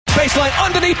baseline,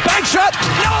 underneath, bank shot.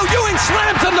 No, Ewing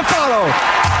slams in the follow.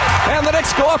 And the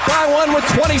Knicks go up by one with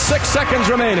 26 seconds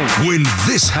remaining. When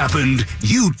this happened,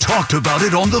 you talked about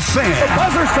it on The Fan. The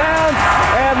buzzer sounds,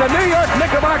 and the New York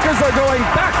Knickerbockers are going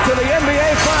back to the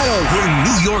NBA Finals. When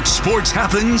New York sports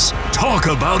happens, talk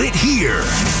about it here.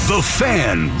 The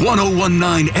Fan,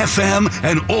 101.9 FM,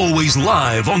 and always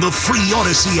live on the free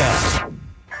Odyssey app.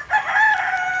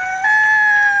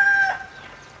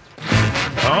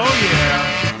 Oh, yeah.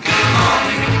 Good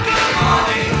morning, good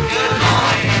morning, good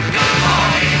morning, good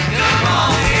morning, good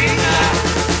morning.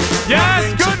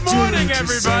 Yes, good morning,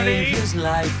 everybody.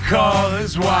 Call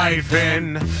his wife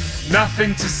in.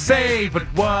 Nothing to say, but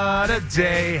what a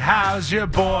day. How's your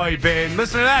boy been?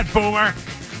 Listen to that, Boomer.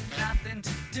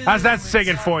 How's that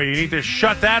singing for you? You need to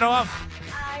shut that off?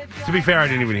 To be fair, I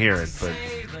didn't even hear it, but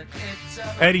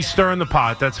Eddie's stirring the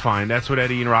pot. That's fine. That's what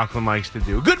Eddie in Rockland likes to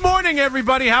do. Good morning,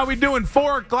 everybody. How we doing?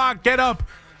 4 o'clock. Get up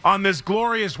on this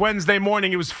glorious Wednesday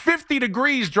morning. It was 50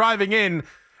 degrees driving in.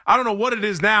 I don't know what it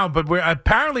is now, but we're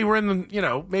in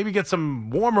the, maybe get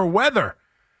some warmer weather.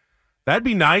 That'd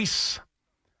be nice.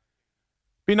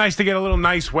 Be nice to get a little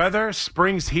nice weather.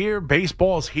 Spring's here.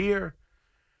 Baseball's here.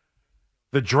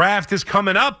 The draft is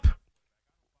coming up.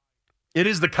 It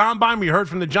is the combine. We heard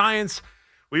from the Giants.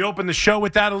 We opened the show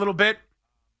with that a little bit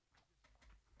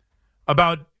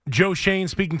about Joe Schoen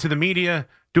speaking to the media,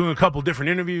 doing a couple different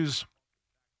interviews,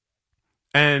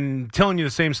 and telling you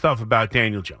the same stuff about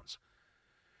Daniel Jones.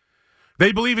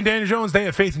 They believe in Daniel Jones. They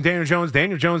have faith in Daniel Jones.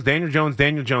 Daniel Jones, Daniel Jones,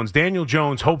 Daniel Jones. Daniel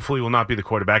Jones hopefully will not be the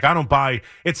quarterback. I don't buy.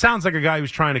 It sounds like a guy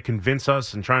who's trying to convince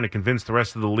us and trying to convince the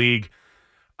rest of the league.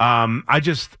 I'm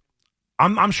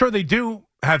sure they do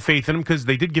have faith in him because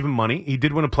they did give him money. He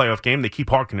did win a playoff game. They keep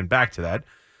harkening back to that.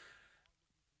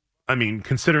 I mean,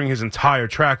 considering his entire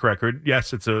track record,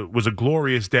 yes, was a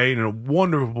glorious day and a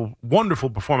wonderful, wonderful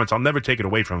performance. I'll never take it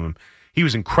away from him. He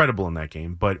was incredible in that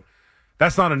game, but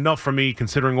that's not enough for me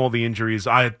considering all the injuries.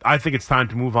 I think it's time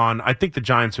to move on. I think the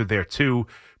Giants are there too,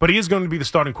 but he is going to be the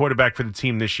starting quarterback for the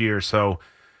team this year, so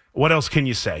what else can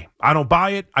you say? I don't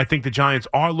buy it. I think the Giants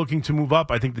are looking to move up.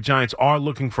 I think the Giants are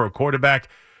looking for a quarterback.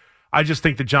 I just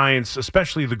think the Giants,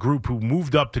 especially the group who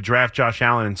moved up to draft Josh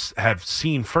Allen, have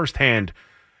seen firsthand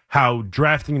how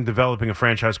drafting and developing a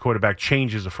franchise quarterback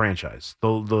changes a franchise.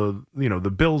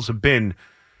 The Bills have been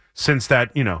since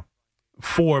that, the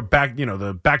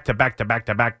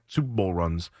back-to-back Super Bowl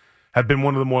runs have been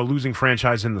one of the more losing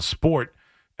franchises in the sport,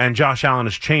 and Josh Allen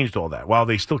has changed all that. While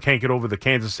they still can't get over the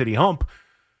Kansas City hump,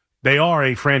 they are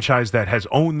a franchise that has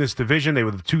owned this division. They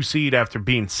were the 2 seed after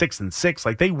being 6-6.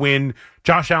 Like, they win.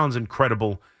 Josh Allen's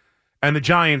incredible. And the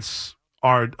Giants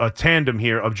are a tandem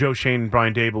here of Joe Schoen and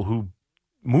Brian Daboll, who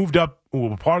moved up, who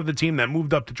were part of the team that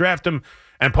moved up to draft him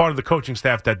and part of the coaching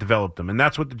staff that developed him. And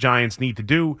that's what the Giants need to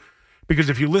do, because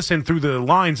if you listen through the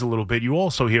lines a little bit, you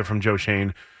also hear from Joe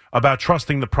Schoen about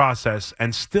trusting the process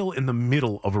and still in the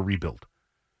middle of a rebuild.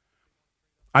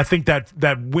 I think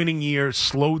that winning year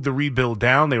slowed the rebuild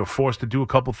down. They were forced to do a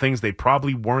couple things they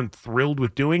probably weren't thrilled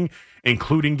with doing,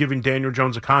 including giving Daniel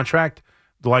Jones a contract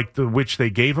like which they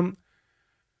gave him.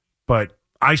 But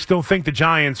I still think the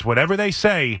Giants, whatever they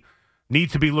say, need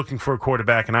to be looking for a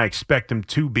quarterback, and I expect them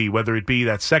to be, whether it be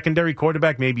that secondary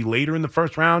quarterback, maybe later in the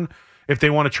first round, if they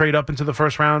want to trade up into the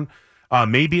first round.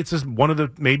 Maybe it's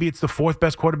the fourth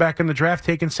best quarterback in the draft,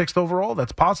 taken 6th overall.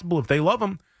 That's possible if they love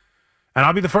him. And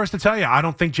I'll be the first to tell you, I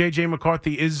don't think J.J.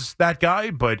 McCarthy is that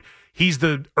guy, but he's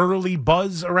the early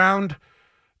buzz around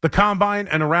the combine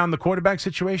and around the quarterback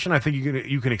situation. I think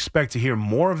you can expect to hear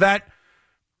more of that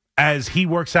as he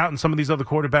works out and some of these other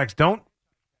quarterbacks don't.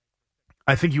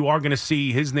 I think you are going to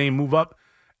see his name move up.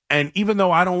 And even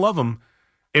though I don't love him,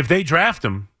 if they draft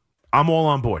him, I'm all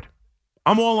on board.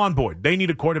 I'm all on board. They need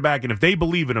a quarterback, and if they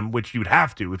believe in him, which you'd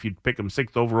have to if you pick him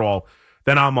 6th overall,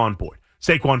 then I'm on board.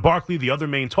 Saquon Barkley, the other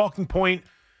main talking point.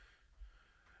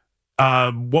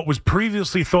 What was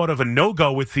previously thought of a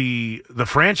no-go with the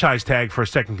franchise tag for a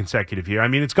second consecutive year. I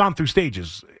mean, it's gone through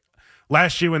stages.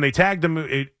 Last year when they tagged him,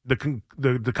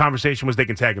 the conversation was they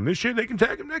can tag him this year, they can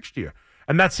tag him next year.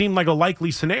 And that seemed like a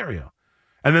likely scenario.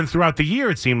 And then throughout the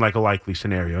year, it seemed like a likely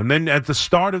scenario. And then at the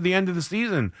start of the end of the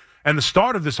season and the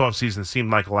start of this offseason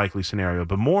seemed like a likely scenario.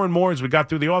 But more and more as we got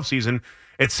through the offseason,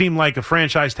 it seemed like a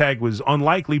franchise tag was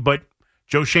unlikely, but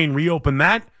Joe Schoen reopened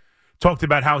that, talked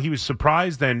about how he was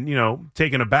surprised and,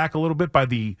 taken aback a little bit by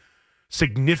the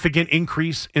significant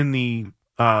increase in the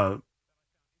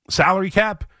salary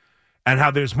cap and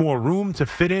how there's more room to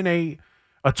fit in a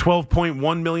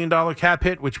 $12.1 million cap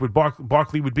hit, which would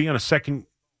Barkley would be on a second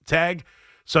tag.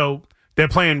 So they're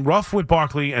playing rough with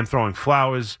Barkley and throwing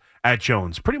flowers at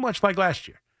Jones, pretty much like last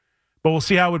year. But we'll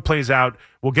see how it plays out.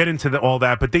 We'll get into all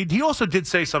that. But he also did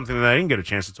say something that I didn't get a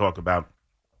chance to talk about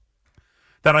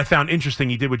that I found interesting.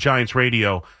 He did with Giants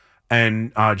Radio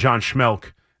and John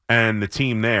Schmelk and the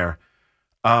team there.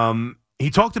 He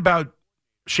talked about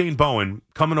Shane Bowen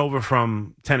coming over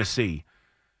from Tennessee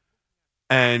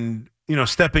and,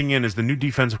 stepping in as the new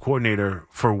defensive coordinator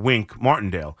for Wink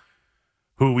Martindale,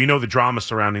 who we know the drama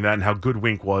surrounding that and how good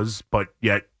Wink was, but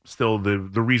yet still the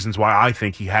reasons why I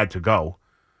think he had to go.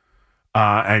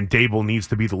 And Dable needs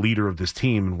to be the leader of this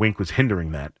team, and Wink was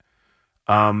hindering that.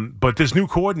 But this new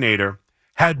coordinator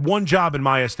had one job in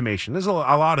my estimation. There's a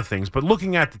lot of things, but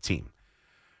looking at the team,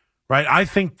 right, I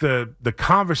think the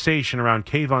conversation around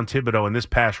Kayvon Thibodeau and this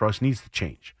pass rush needs to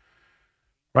change,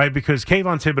 right? Because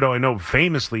Kayvon Thibodeau, I know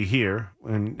famously here,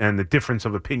 and the difference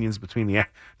of opinions between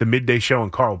the midday show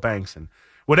and Carl Banks, and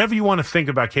whatever you want to think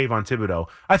about Kayvon Thibodeau,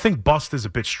 I think bust is a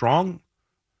bit strong.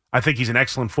 I think he's an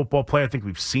excellent football player. I think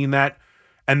we've seen that.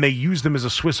 And they used him as a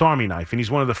Swiss Army knife. And he's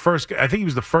one of the first, I think he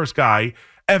was the first guy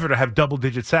ever to have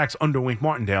double-digit sacks under Wink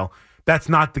Martindale. That's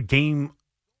not the game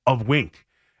of Wink.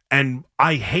 And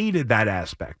I hated that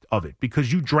aspect of it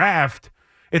because you draft,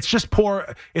 it's just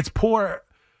poor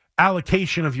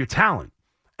allocation of your talent.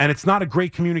 And it's not a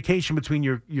great communication between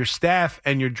your staff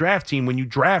and your draft team when you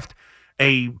draft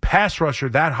a pass rusher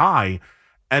that high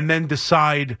and then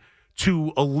decide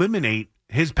to eliminate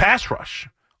his pass rush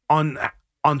on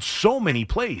so many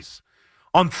plays.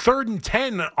 On 3rd and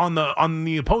 10 on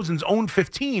the opponent's own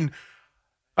 15,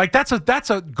 like that's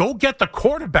a go get the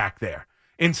quarterback there.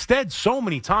 Instead, so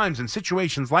many times in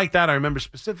situations like that, I remember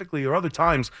specifically, or other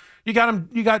times, you got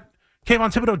Kayvon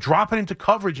Thibodeau dropping into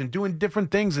coverage and doing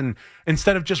different things, and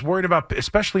instead of just worried about,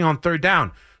 especially on 3rd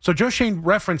down. So Joe Shane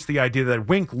referenced the idea that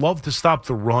Wink loved to stop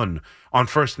the run on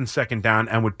 1st and 2nd down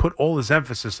and would put all his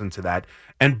emphasis into that.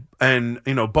 And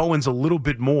Bowen's a little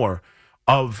bit more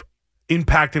of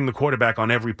impacting the quarterback on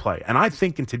every play. And I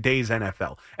think in today's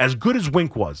NFL, as good as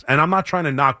Wink was, and I'm not trying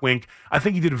to knock Wink, I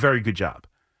think he did a very good job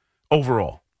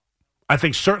overall. I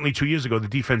think certainly 2 years ago, the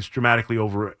defense dramatically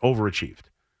overachieved.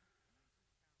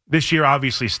 This year,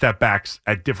 obviously, step backs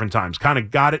at different times. Kind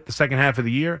of got it the second half of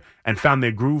the year and found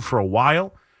their groove for a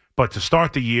while. But to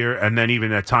start the year and then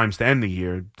even at times to end the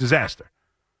year, disaster.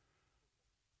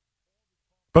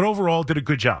 But overall, did a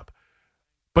good job.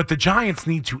 But the Giants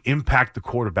need to impact the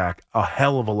quarterback a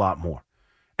hell of a lot more.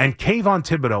 And Kayvon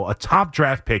Thibodeau, a top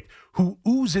draft pick who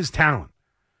oozes talent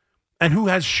and who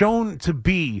has shown to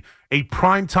be a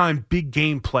primetime big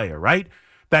game player, right?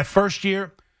 That first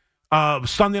year,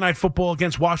 Sunday Night Football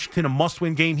against Washington, a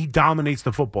must-win game, he dominates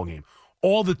the football game.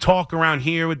 All the talk around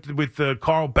here with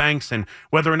Carl Banks and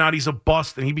whether or not he's a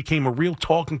bust, and he became a real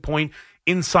talking point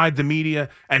inside the media,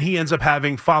 and he ends up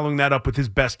following that up with his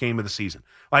best game of the season.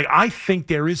 Like, I think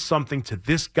there is something to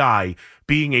this guy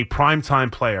being a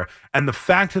primetime player, and the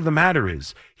fact of the matter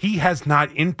is he has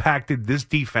not impacted this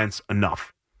defense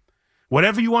enough.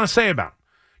 Whatever you want to say about him.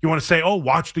 You want to say, oh,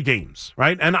 watch the games,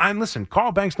 right? And listen,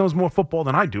 Carl Banks knows more football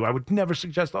than I do. I would never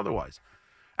suggest otherwise.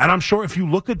 And I'm sure if you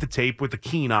look at the tape with the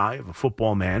keen eye of a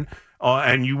football man,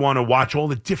 and you want to watch all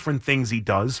the different things he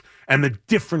does and the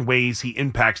different ways he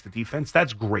impacts the defense,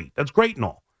 that's great. That's great and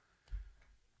all.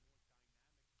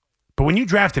 But when you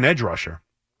draft an edge rusher,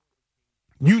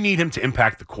 you need him to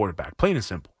impact the quarterback, plain and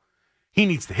simple. He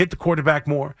needs to hit the quarterback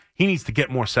more. He needs to get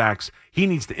more sacks. He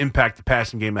needs to impact the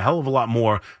passing game a hell of a lot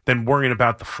more than worrying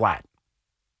about the flat.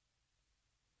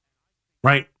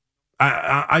 Right?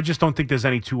 I just don't think there's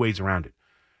any two ways around it.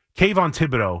 Kayvon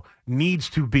Thibodeau needs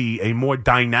to be a more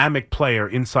dynamic player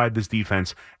inside this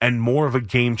defense and more of a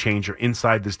game changer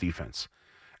inside this defense.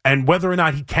 And whether or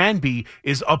not he can be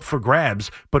is up for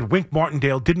grabs, but Wink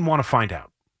Martindale didn't want to find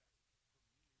out.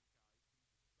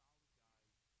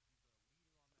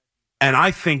 And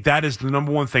I think that is the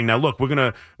number one thing. Now, look,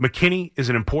 McKinney is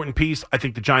an important piece. I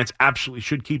think the Giants absolutely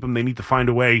should keep him. They need to find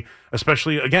a way,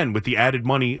 especially, again, with the added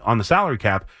money on the salary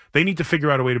cap, they need to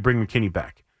figure out a way to bring McKinney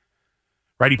back.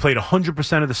 Right? He played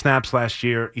 100% of the snaps last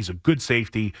year. He's a good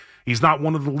safety. He's not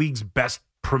one of the league's best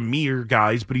premier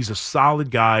guys, but he's a solid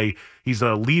guy. He's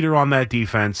a leader on that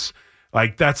defense.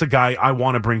 Like, that's a guy I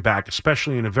want to bring back,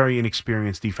 especially in a very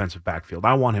inexperienced defensive backfield.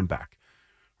 I want him back.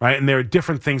 Right? And there are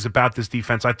different things about this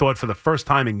defense. I thought for the first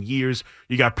time in years,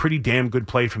 you got pretty damn good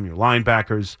play from your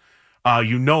linebackers.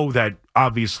 You know that,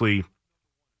 obviously,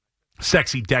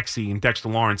 Sexy Dexy and Dexter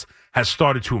Lawrence has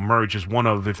started to emerge as one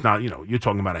of, if not, you're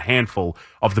talking about a handful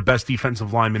of the best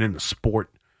defensive linemen in the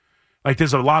sport. Like,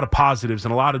 there's a lot of positives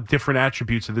and a lot of different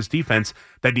attributes of this defense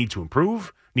that need to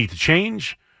improve, need to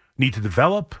change, need to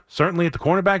develop, certainly at the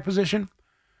cornerback position.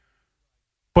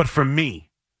 But for me,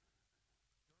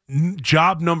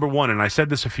 job number one, and I said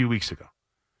this a few weeks ago,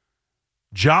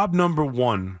 job number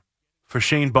one for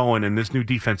Shane Bowen and this new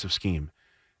defensive scheme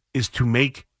is to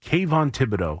make Kayvon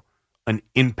Thibodeau an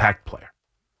impact player,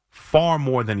 far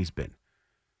more than he's been.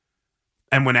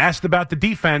 And when asked about the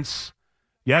defense,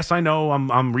 yes, I know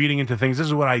I'm reading into things. This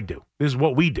is what I do. This is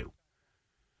what we do.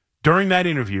 During that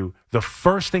interview, the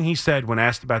first thing he said when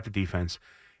asked about the defense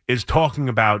is talking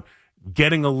about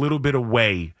getting a little bit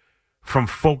away from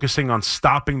focusing on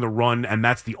stopping the run, and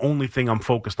that's the only thing I'm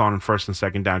focused on in first and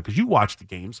second down. Because you watch the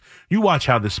games. You watch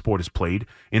how this sport is played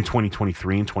in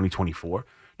 2023 and 2024.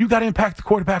 You got to impact the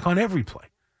quarterback on every play.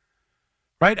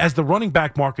 Right? As the running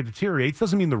back market deteriorates,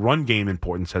 doesn't mean the run game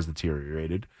importance has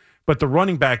deteriorated, but the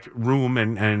running back room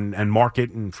and market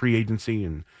and free agency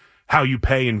and how you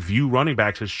pay and view running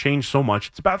backs has changed so much.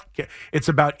 It's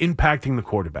about impacting the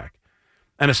quarterback.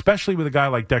 And especially with a guy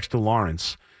like Dexter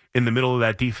Lawrence in the middle of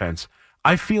that defense,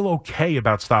 I feel okay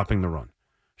about stopping the run.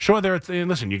 Sure,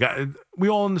 listen, we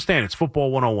all understand it's football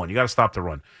 101. You got to stop the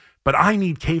run. But I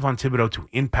need Kayvon Thibodeau to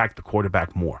impact the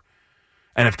quarterback more.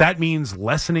 And if that means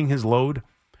lessening his load,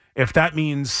 if that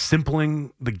means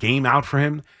simpling the game out for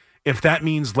him, if that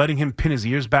means letting him pin his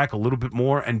ears back a little bit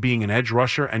more and being an edge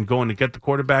rusher and going to get the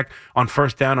quarterback on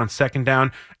first down, on second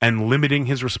down, and limiting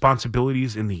his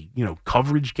responsibilities in the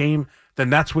coverage game, then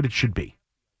that's what it should be.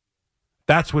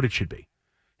 That's what it should be.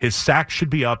 His sacks should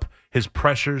be up. His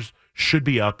pressures should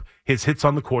be up. His hits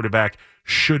on the quarterback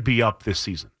should be up this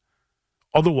season.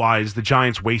 Otherwise, the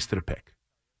Giants wasted a pick.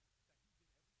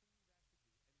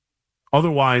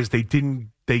 Otherwise, they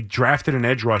drafted an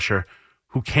edge rusher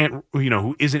who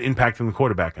isn't impacting the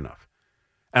quarterback enough.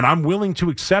 And I'm willing to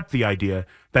accept the idea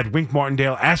that Wink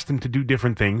Martindale asked him to do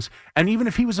different things, and even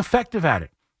if he was effective at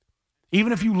it,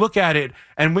 even if you look at it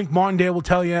and Wink Martindale will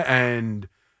tell you and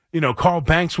Carl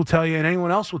Banks will tell you and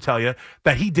anyone else will tell you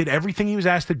that he did everything he was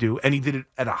asked to do and he did it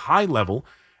at a high level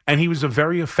and he was a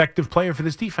very effective player for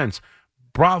this defense.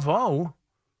 Bravo.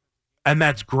 And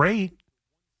that's great.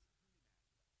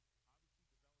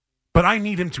 But I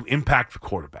need him to impact the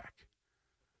quarterback.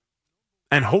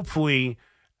 And hopefully,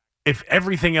 if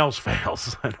everything else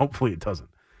fails, and hopefully it doesn't,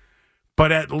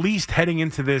 but at least heading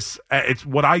into this, it's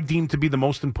what I deem to be the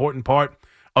most important part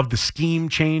of the scheme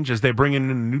change as they bring in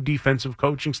a new defensive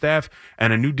coaching staff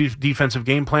and a new defensive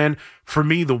game plan. For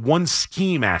me, the one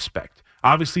scheme aspect,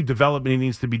 obviously development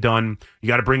needs to be done. You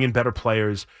got to bring in better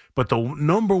players. But the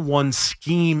number one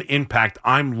scheme impact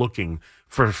I'm looking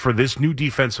for this new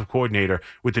defensive coordinator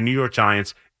with the New York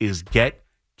Giants is get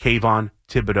Kayvon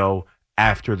Thibodeau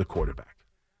after the quarterback.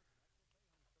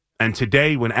 And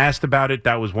today, when asked about it,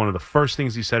 that was one of the first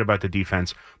things he said about the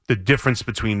defense, the difference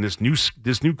between this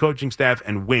new coaching staff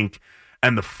and Wink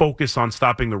and the focus on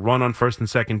stopping the run on first and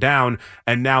second down,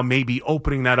 and now maybe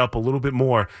opening that up a little bit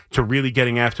more to really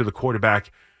getting after the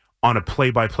quarterback on a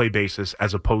play-by-play basis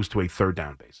as opposed to a third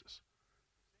down basis.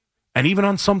 And even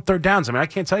on some third downs, I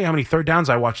can't tell you how many third downs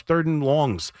I watched, third and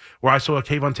longs, where I saw a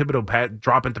Kayvon Thibodeau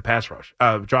drop into pass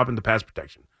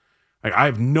protection. I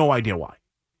have no idea why.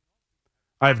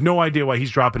 I have no idea why he's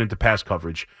dropping into pass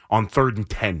coverage on 3rd and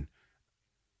 10.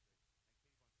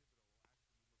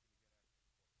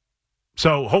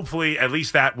 So hopefully at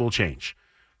least that will change.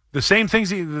 The same things,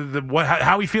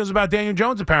 how he feels about Daniel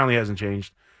Jones apparently hasn't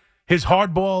changed. His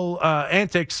hardball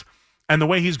antics and the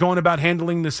way he's going about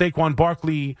handling the Saquon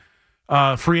Barkley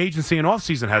free agency and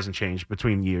offseason hasn't changed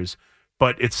between years.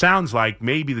 But it sounds like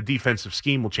maybe the defensive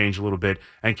scheme will change a little bit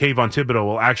and Kayvon Thibodeau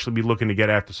will actually be looking to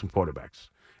get after some quarterbacks.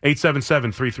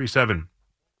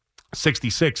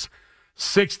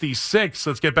 877-337-6666.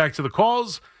 Let's get back to the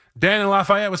calls. Dan in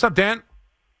Lafayette. What's up, Dan?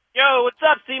 Yo, what's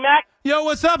up, C-Mac? Yo,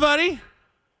 what's up, buddy?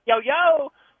 Yo.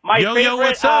 My favorite, yo,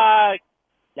 what's up?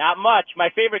 Not much.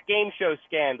 My favorite game show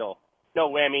scandal.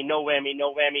 No whammy.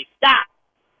 Stop!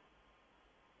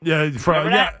 Yeah,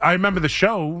 I remember the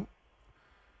show.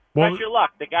 Press your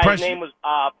luck. The guy's name was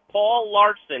Paul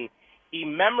Larson. He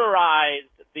memorized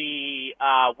the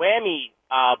whammy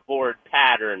board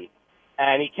pattern,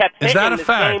 and he kept hitting the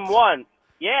same one.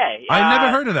 Yeah. I never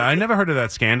heard of that. I never heard of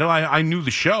that scandal. I knew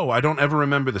the show. I don't ever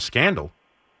remember the scandal.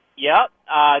 Yep.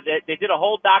 They did a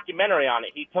whole documentary on it.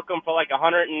 He took them for like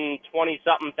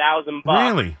 $120-something thousand.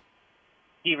 Really?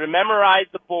 He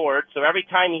memorized the board, so every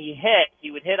time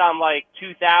he would hit on like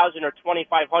 2,000 or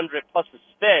 2,500 plus a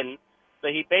spin. So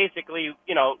he basically,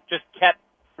 just kept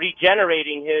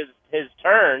regenerating his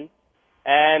turn,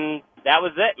 and that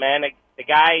was it, man. The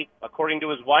guy, according to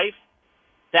his wife,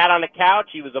 sat on the couch.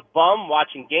 He was a bum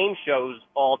watching game shows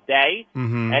all day,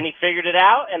 and he figured it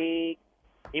out, and he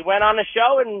went on the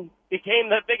show and became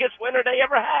the biggest winner they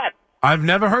ever had. I've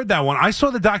never heard that one. I saw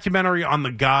the documentary on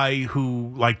the guy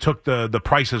who like took the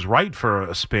Price is Right for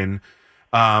a spin.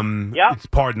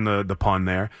 Pardon the pun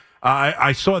there.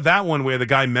 I saw that one where the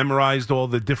guy memorized all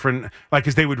the different, like,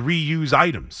 because they would reuse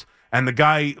items. And the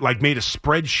guy, like, made a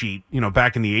spreadsheet,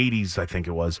 back in the 80s, I think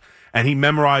it was. And he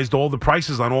memorized all the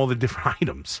prices on all the different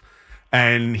items.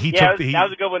 And that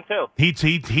was a good one, too. He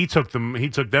took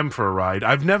them for a ride.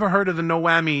 I've never heard of the no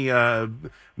whammy,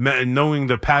 knowing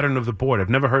the pattern of the board. I've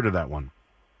never heard of that one.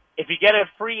 If you get a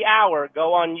free hour,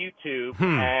 go on YouTube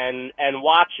and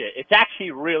watch it. It's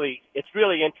actually really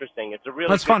interesting. It's a really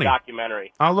good funny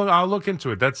documentary. I'll look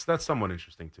into it. That's somewhat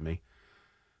interesting to me.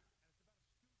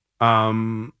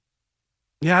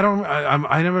 Yeah,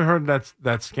 I never heard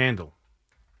that scandal.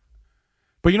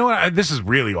 But you know what? This is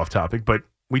really off topic, but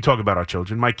we talk about our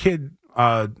children. My kid,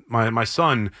 my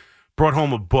son, brought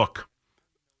home a book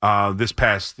this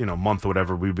past month or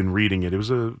whatever. We've been reading it. It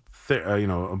was a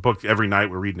book every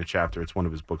night. We're reading a chapter. It's one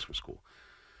of his books for school,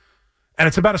 and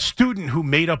it's about a student who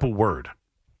made up a word.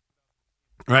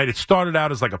 Right? It started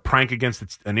out as like a prank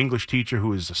against an English teacher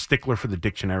who is a stickler for the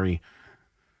dictionary,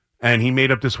 and he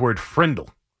made up this word "frindle"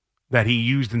 that he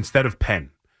used instead of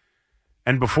pen.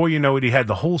 And before you know it, he had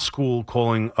the whole school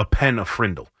calling a pen a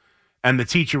frindle. And the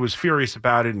teacher was furious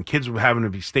about it, and kids were having to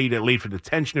be stayed late for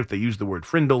detention if they used the word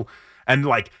frindle. And,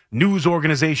 like, news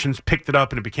organizations picked it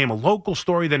up, and it became a local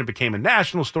story. Then it became a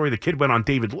national story. The kid went on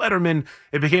David Letterman.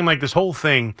 It became like this whole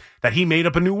thing that he made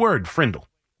up a new word, frindle.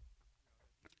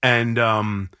 And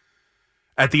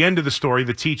at the end of the story,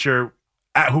 the teacher,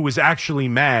 who was actually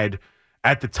mad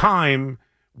at the time,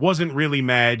 wasn't really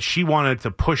mad. She wanted to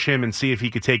push him and see if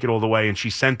he could take it all the way, and she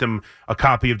sent him a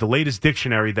copy of the latest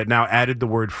dictionary that now added the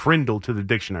word frindle to the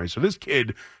dictionary. So this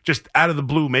kid, just out of the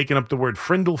blue, making up the word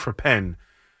frindle for pen.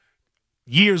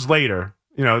 Years later,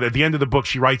 at the end of the book,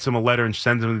 she writes him a letter and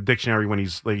sends him the dictionary when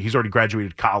he's already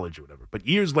graduated college or whatever. But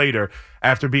years later,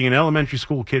 after being an elementary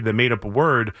school kid that made up a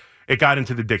word, it got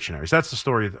into the dictionaries. That's the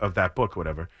story of that book,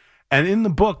 whatever. And in the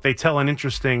book, they tell an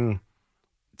interesting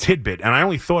tidbit, and I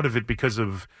only thought of it because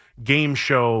of game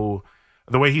show,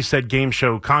 the way he said game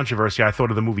show controversy. I thought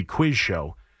of the movie Quiz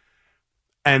Show,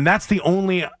 and that's the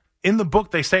only, in the book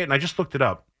they say it, and I just looked it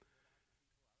up.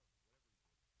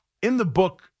 In the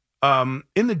book,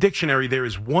 in the dictionary, there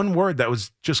is one word that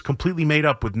was just completely made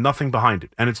up with nothing behind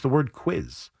it, and it's the word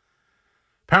quiz.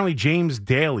 Apparently, James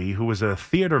Daly, who was a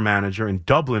theater manager in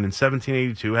Dublin in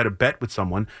 1782, had a bet with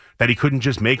someone that he couldn't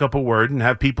just make up a word and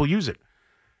have people use it.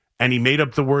 And he made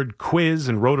up the word quiz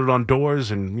and wrote it on doors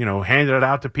and, handed it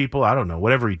out to people. I don't know,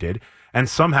 whatever he did. And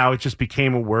somehow it just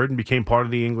became a word and became part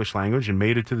of the English language and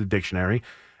made it to the dictionary.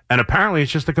 And apparently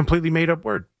it's just a completely made up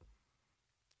word.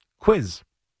 Quiz.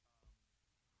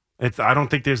 I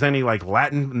don't think there's any like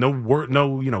Latin, no word,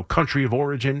 no, country of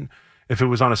origin. If it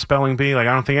was on a spelling bee, I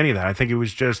don't think any of that. I think it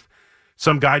was just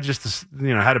some guy just,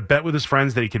 had a bet with his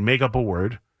friends that he could make up a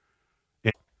word.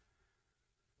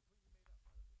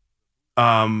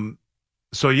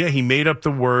 So yeah, he made up the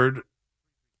word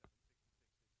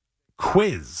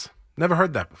quiz. Never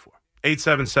heard that before.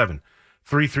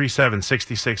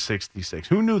 877-337-6666.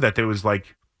 Who knew that there was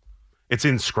it's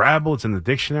in Scrabble, it's in the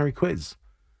dictionary, quiz.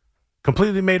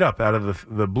 Completely made up out of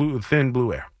the thin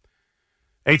blue air.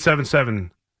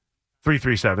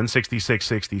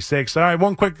 877-337-6666. All right,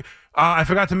 one quick, I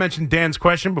forgot to mention Dan's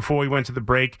question before we went to the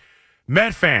break.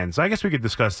 Met fans, I guess we could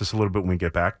discuss this a little bit when we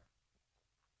get back.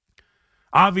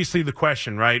 Obviously, the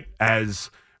question, right,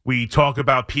 as we talk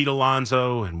about Pete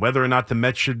Alonso and whether or not the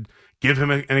Mets should give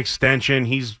him an extension,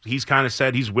 he's kind of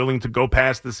said he's willing to go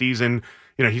past the season.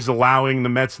 He's allowing the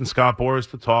Mets and Scott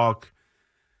Boras to talk.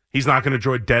 He's not going to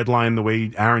draw a deadline the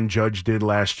way Aaron Judge did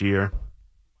last year.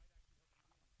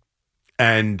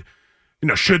 And,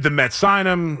 should the Mets sign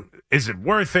him? Is it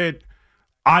worth it?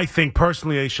 I think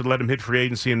personally they should let him hit free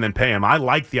agency and then pay him. I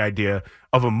like the idea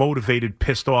of a motivated,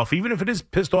 pissed off, even if it is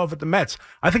pissed off at the Mets.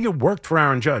 I think it worked for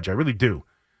Aaron Judge. I really do.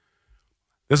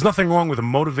 There's nothing wrong with a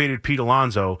motivated Pete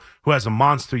Alonso who has a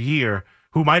monster year,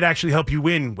 who might actually help you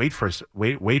win. Wait for it.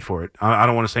 I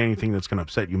don't want to say anything that's going to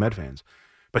upset you Met fans.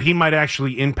 But he might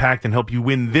actually impact and help you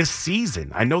win this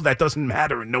season. I know that doesn't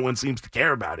matter and no one seems to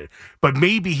care about it. But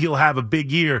maybe he'll have a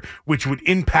big year which would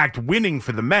impact winning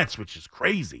for the Mets, which is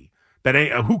crazy.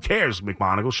 Who cares,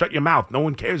 McMonagle? Shut your mouth. No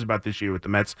one cares about this year with the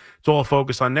Mets. It's all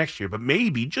focused on next year. But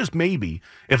maybe, just maybe,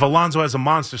 if Alonso has a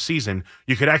monster season,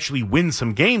 you could actually win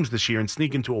some games this year and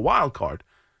sneak into a wild card.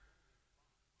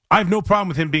 I have no problem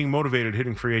with him being motivated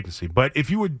hitting free agency. But if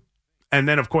you would, and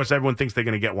then, of course, everyone thinks they're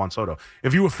going to get Juan Soto.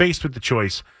 If you were faced with the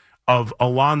choice of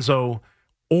Alonso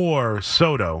or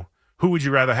Soto, who would you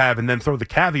rather have? And then throw the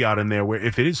caveat in there where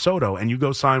if it is Soto and you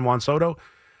go sign Juan Soto,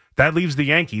 that leaves the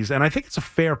Yankees, and I think it's a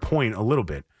fair point a little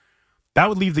bit. That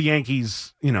would leave the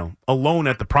Yankees, alone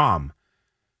at the prom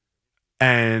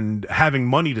and having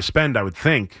money to spend, I would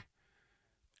think.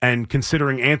 And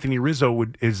considering Anthony Rizzo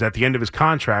is at the end of his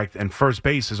contract and first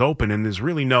base is open and there's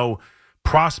really no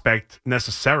prospect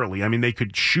necessarily. I mean, they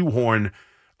could shoehorn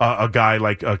a guy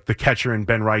like the catcher and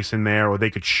Ben Rice in there, or they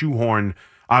could shoehorn,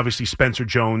 obviously, Spencer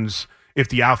Jones if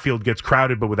the outfield gets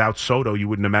crowded, but without Soto, you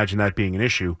wouldn't imagine that being an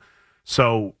issue.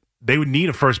 So they would need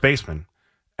a first baseman.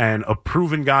 And a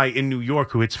proven guy in New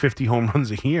York who hits 50 home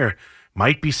runs a year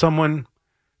might be someone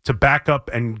to back up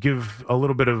and give a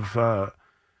little bit of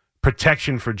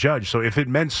protection for Judge. So if it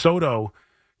meant Soto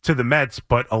to the Mets,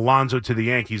 but Alonso to the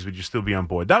Yankees, would you still be on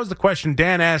board? That was the question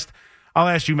Dan asked. I'll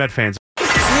ask you, Met fans.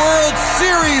 World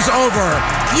Series over.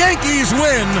 Yankees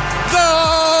win. The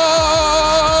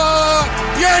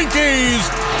Yankees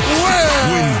win.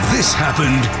 When this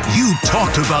happened, you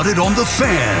talked about it on The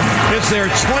Fan. It's their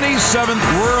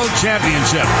 27th World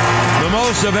Championship, the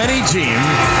most of any team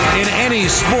in any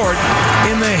sport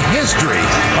in the history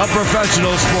of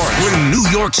professional sports. When New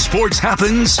York sports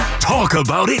happens, talk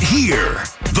about it here.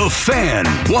 The Fan,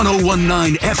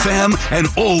 101.9 FM, and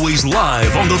always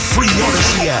live on the free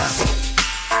Odyssey app.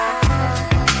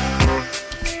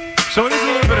 So it is a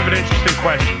little bit of an interesting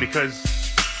question because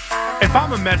if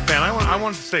I'm a Met fan, I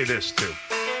want to say this too.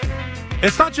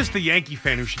 It's not just the Yankee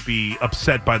fan who should be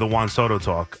upset by the Juan Soto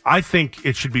talk. I think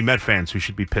it should be Met fans who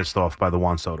should be pissed off by the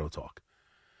Juan Soto talk.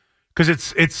 Because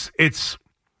it's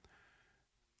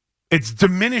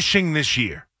diminishing this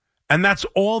year. And that's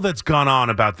all that's gone on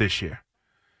about this year.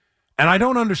 And I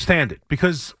don't understand it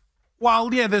because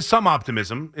while, yeah, there's some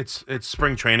optimism. It's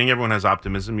spring training. Everyone has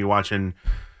optimism. You're watching,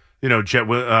 Jet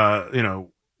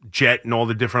and all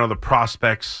the different other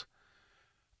prospects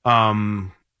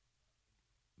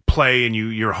play, and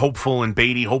you're hopeful, and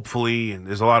Beatty hopefully, and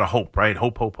there's a lot of hope, right?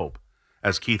 Hope,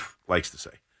 as Keith likes to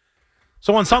say.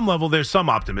 So on some level, there's some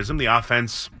optimism. The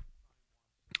offense,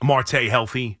 Marte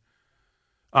healthy.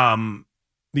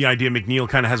 The idea McNeil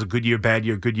kind of has a good year, bad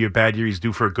year, good year, bad year. He's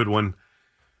due for a good one.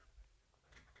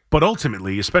 But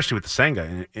ultimately, especially with the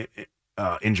Senga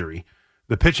injury,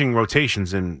 the pitching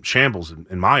rotation's in shambles,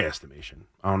 in my estimation.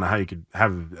 I don't know how you could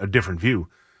have a different view.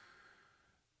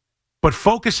 But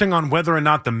focusing on whether or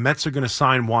not the Mets are going to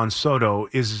sign Juan Soto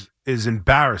is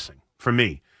embarrassing for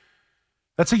me.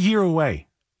 That's a year away.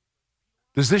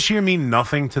 Does this year mean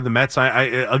nothing to the Mets? I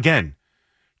again,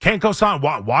 can't go sign.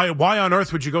 Why on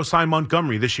earth would you go sign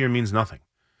Montgomery? This year means nothing.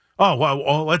 Oh, well,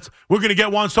 we're going to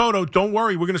get Juan Soto. Don't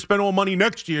worry. We're going to spend all money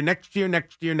next year.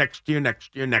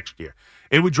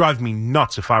 It would drive me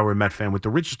nuts if I were a Met fan. With the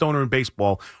richest owner in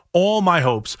baseball, all my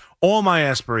hopes, all my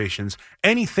aspirations,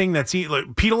 anything that's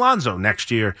like Pete Alonso next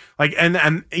year,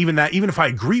 and even that, even if I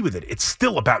agree with it, it's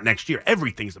still about next year.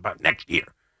 Everything's about next year.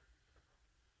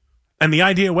 And the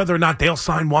idea whether or not they'll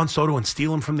sign Juan Soto and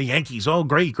steal him from the Yankees, oh,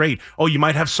 great. Oh, you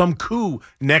might have some coup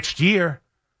next year.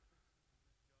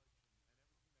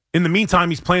 In the meantime,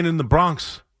 he's playing in the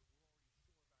Bronx.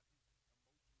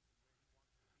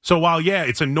 So while, yeah,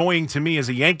 it's annoying to me as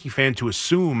a Yankee fan to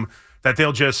assume that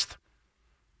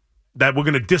that we're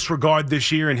going to disregard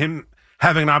this year and him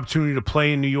having an opportunity to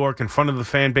play in New York in front of the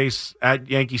fan base at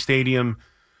Yankee Stadium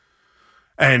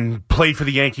and play for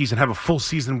the Yankees and have a full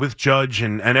season with Judge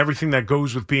and everything that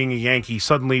goes with being a Yankee.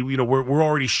 Suddenly, we're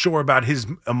already sure about his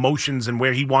emotions and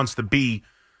where he wants to be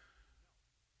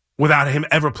without him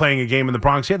ever playing a game in the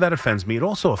Bronx. Yeah, that offends me. It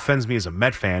also offends me as a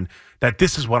Met fan that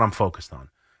this is what I'm focused on.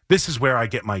 This is where I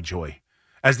get my joy.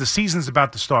 As the season's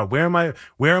about to start, am I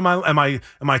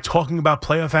talking about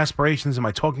playoff aspirations? Am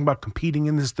I talking about competing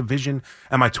in this division?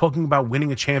 Am I talking about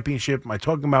winning a championship? Am I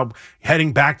talking about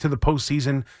heading back to the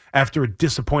postseason after a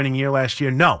disappointing year last year?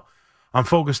 No. I'm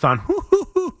focused on,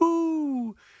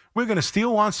 we're going to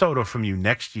steal Juan Soto from you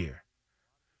next year.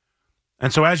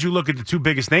 And so as you look at the two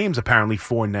biggest names apparently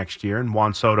for next year, and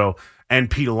Juan Soto and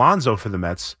Pete Alonso for the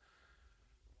Mets,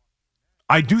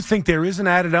 I do think there is an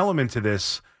added element to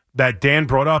this that Dan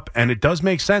brought up, and it does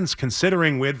make sense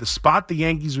considering where the spot the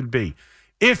Yankees would be.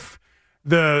 If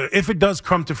it does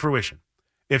come to fruition,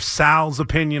 if Sal's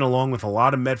opinion, along with a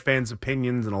lot of Met fans'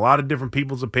 opinions and a lot of different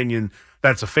people's opinion,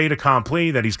 that's a fait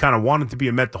accompli, that he's kind of wanted to be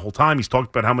a Met the whole time. He's talked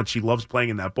about how much he loves playing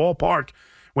in that ballpark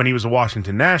when he was a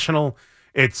Washington National.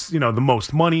 It's, the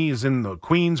most money is in the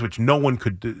Queens, which no one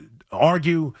could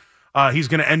argue. He's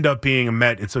going to end up being a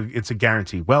Met. It's a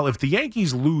guarantee. Well, if the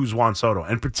Yankees lose Juan Soto,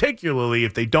 and particularly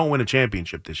if they don't win a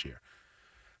championship this year,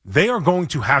 they are going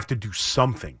to have to do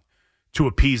something to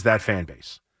appease that fan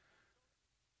base.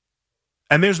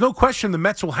 And there's no question the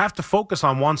Mets will have to focus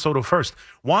on Juan Soto first.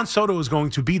 Juan Soto is going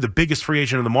to be the biggest free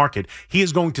agent in the market. He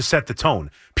is going to set the tone.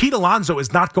 Pete Alonso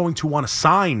is not going to want to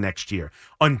sign next year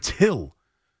until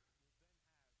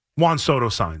Juan Soto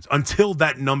signs, until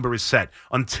that number is set,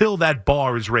 until that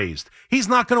bar is raised. He's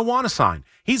not going to want to sign.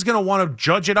 He's going to want to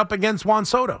judge it up against Juan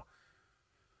Soto.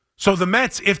 So the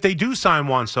Mets, if they do sign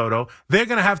Juan Soto, they're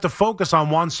going to have to focus on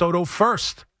Juan Soto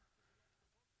first.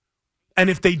 And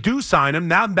if they do sign him,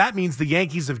 now that means the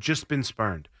Yankees have just been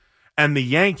spurned. And the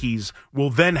Yankees will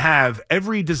then have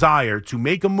every desire to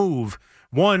make a move,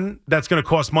 one that's going to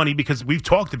cost money because we've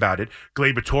talked about it.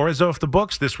 Gleyber Torres off the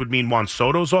books. This would mean Juan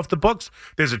Soto's off the books.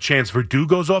 There's a chance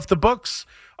Verdugo's off the books.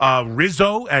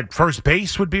 Rizzo at first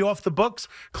base would be off the books.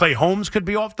 Clay Holmes could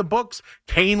be off the books.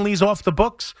 Canley's off the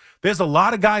books. There's a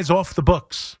lot of guys off the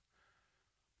books.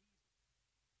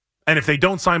 And if they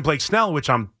don't sign Blake Snell, which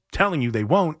I'm telling you they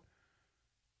won't,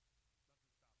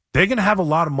 they're going to have a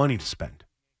lot of money to spend.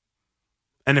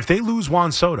 And if they lose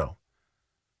Juan Soto,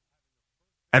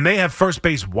 and they have first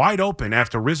base wide open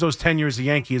after Rizzo's tenure as a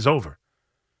Yankee is over,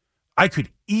 I could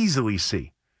easily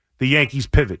see the Yankees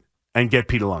pivot and get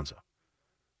Pete Alonso.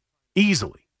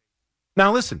 Easily.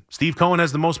 Now listen, Steve Cohen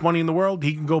has the most money in the world.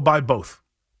 He can go buy both.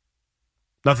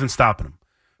 Nothing's stopping him.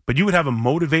 But you would have a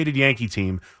motivated Yankee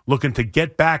team looking to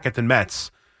get back at the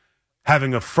Mets,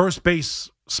 having a first base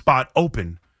spot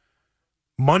open,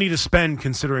 money to spend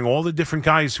considering all the different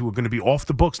guys who are going to be off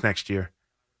the books next year,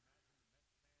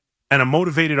 and a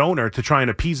motivated owner to try and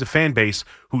appease a fan base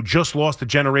who just lost a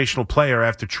generational player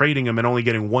after trading him and only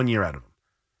getting 1 year out of him.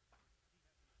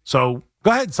 So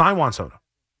go ahead, sign Juan Soto.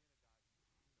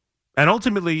 And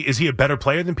ultimately, is he a better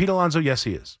player than Pete Alonso? Yes,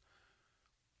 he is.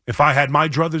 If I had my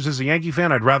druthers as a Yankee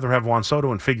fan, I'd rather have Juan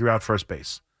Soto and figure out first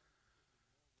base.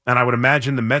 And I would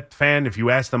imagine the Met fan, if you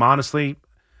ask them honestly,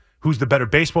 who's the better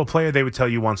baseball player, they would tell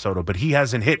you Juan Soto. But he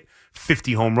hasn't hit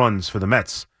 50 home runs for the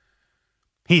Mets.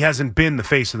 He hasn't been the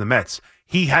face of the Mets.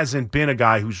 He hasn't been a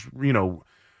guy who's,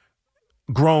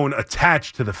 grown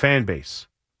attached to the fan base,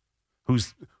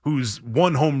 who's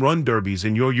won home run derbies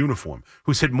in your uniform,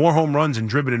 who's hit more home runs and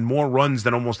driven in more runs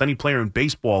than almost any player in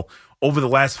baseball over the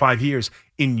last 5 years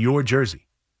in your jersey.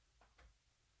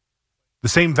 The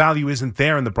same value isn't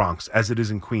there in the Bronx as it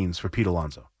is in Queens for Pete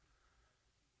Alonso.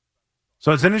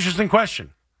 So it's an interesting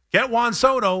question. Get Juan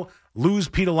Soto, lose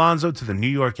Pete Alonso to the New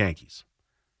York Yankees.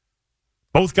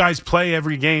 Both guys play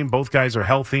every game. Both guys are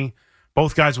healthy.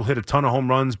 Both guys will hit a ton of home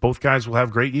runs. Both guys will have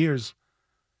great years.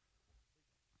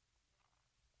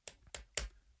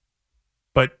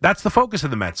 But that's the focus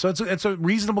of the Mets. So it's a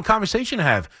reasonable conversation to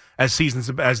have as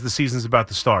the season's about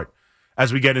to start,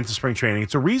 as we get into spring training.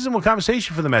 It's a reasonable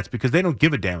conversation for the Mets because they don't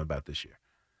give a damn about this year.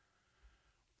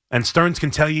 And Stearns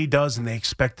can tell you he does, and they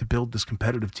expect to build this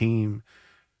competitive team.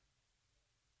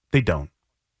 They don't.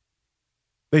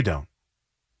 They don't.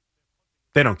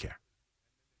 They don't care.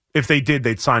 If they did,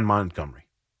 they'd sign Montgomery.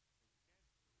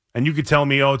 And you could tell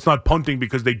me, it's not punting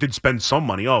because they did spend some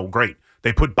money. Oh, great.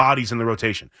 They put bodies in the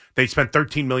rotation. They spent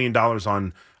 $13 million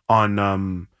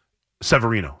on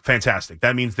Severino. Fantastic.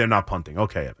 That means they're not punting.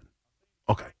 Okay, Evan.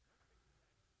 Okay.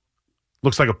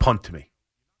 Looks like a punt to me.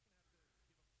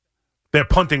 They're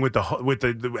punting with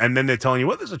the and then they're telling you,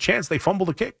 well, there's a chance they fumble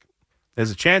the kick.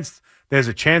 There's a chance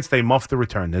they muff the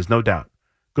return. There's no doubt.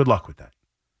 Good luck with that.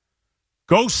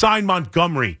 Go sign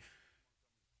Montgomery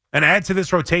and add to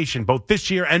this rotation both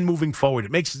this year and moving forward.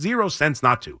 It makes zero sense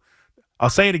not to. I'll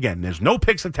say it again. There's no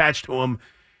picks attached to him.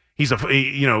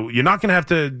 You're not going to have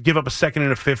to give up a second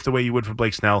and a fifth the way you would for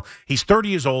Blake Snell. He's 30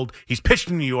 years old. He's pitched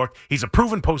in New York. He's a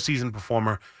proven postseason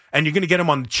performer, and you're going to get him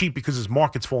on the cheap because his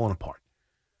market's falling apart.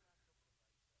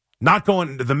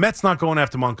 The Mets not going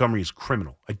after Montgomery is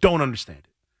criminal. I don't understand it.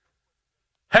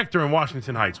 Hector in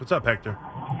Washington Heights. What's up, Hector?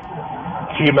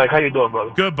 Hey, Mike. How you doing,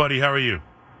 brother? Good, buddy. How are you?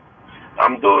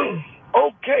 I'm doing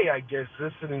okay, I guess,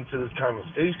 listening to this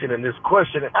conversation and this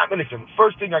question. And listen,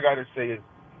 first thing I got to say is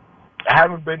I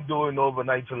haven't been doing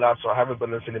overnights a lot, so I haven't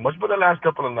been listening much. But the last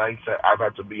couple of nights, I've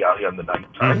had to be out here on the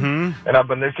night time. And I've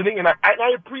been listening. And I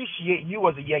appreciate you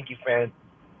as a Yankee fan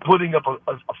putting up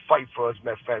a fight for us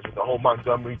Met fans with the whole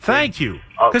Montgomery thing. Thank you.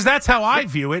 Because that's how I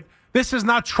view it. This is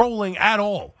not trolling at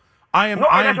all. I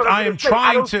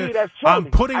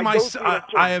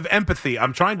have empathy.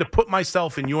 I'm trying to put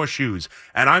myself in your shoes.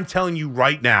 And I'm telling you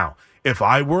right now, if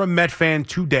I were a Met fan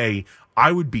today,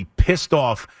 I would be pissed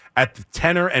off at the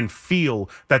tenor and feel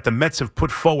that the Mets have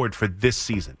put forward for this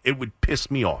season. It would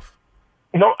piss me off.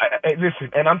 No, listen,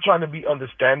 and I'm trying to be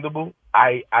understandable.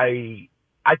 I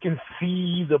can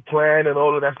see the plan and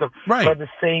all of that stuff. Right. But at the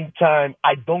same time,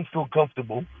 I don't feel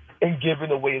comfortable in giving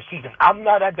away a season. I'm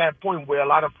not at that point where a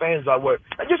lot of fans are.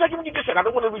 And just like what you just said, I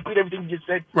don't want to repeat everything you just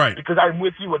said, right? Because I'm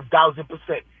with you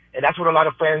 1,000%, and that's what a lot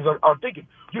of fans are thinking.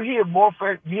 You hear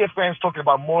fans talking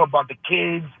about more about the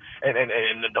kids and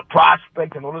the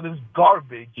prospect and all of this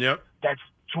garbage. Yep. That's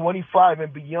 25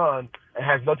 and beyond and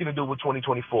has nothing to do with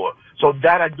 2024. So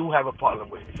that I do have a problem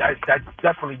with. That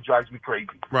definitely drives me crazy.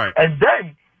 Right. And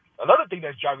then another thing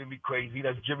that's driven me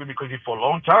crazy for a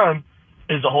long time,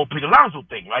 is the whole Pete Alonso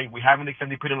thing, right? We haven't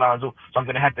extended Pete Alonso, so I'm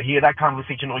going to have to hear that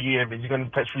conversation all year. Is he going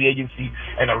to test free agency,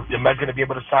 and the Mets going to be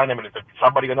able to sign him, and is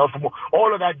somebody going to offer more?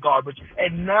 All of that garbage.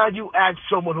 And now you ask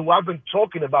someone who I've been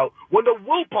talking about when the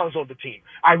Wilpons on the team.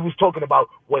 I was talking about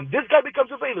when this guy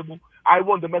becomes available, I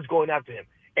want the Mets going after him.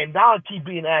 And now I keep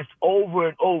being asked over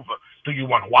and over, do you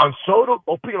want Juan Soto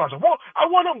or Pete Alonso? Well, I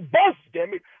want them both,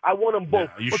 damn it. I want them both.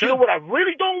 Yeah, but you know what I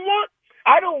really don't want?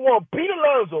 I don't want Pete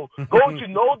Alonso going to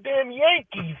no damn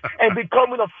Yankees and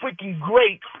becoming a freaking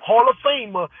great Hall of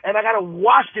Famer, and I got to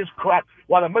watch this crap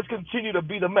while the Mets continue to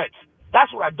be the Mets.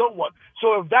 That's what I don't want.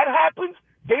 So if that happens,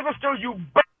 David Stern, you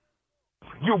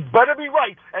better be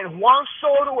right. And Juan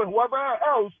Soto and whoever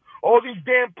else, all these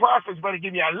damn prospects better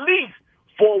give me at least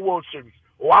 4 World Series,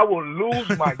 or I will lose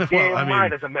my damn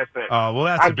mind as a Mets fan. Well,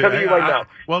 that's I'm telling you right now.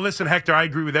 Well, listen, Hector, I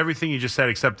agree with everything you just said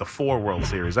except the 4 World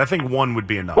Series. I think 1 would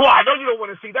be enough. Well, I know you don't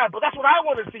want to see that, but that's what I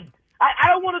want to see. I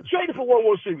don't want to trade for 1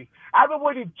 World Series. I've been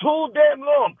waiting too damn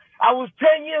long. I was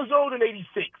 10 years old in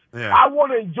 '86. Yeah. I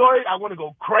want to enjoy it. I want to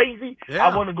go crazy. Yeah.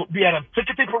 I want to be at a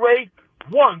ticket parade.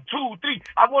 1, 2, 3.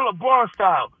 I want LeBron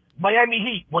style. Miami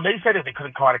Heat. When they said it, they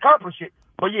couldn't quite accomplish it.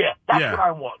 But yeah, that's what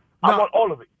I want. I want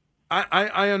all of it.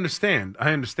 I understand.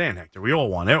 I understand, Hector. We all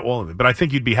want all of it. But I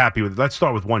think you'd be happy with it. Let's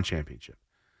start with 1 championship.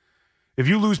 If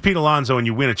you lose Pete Alonso and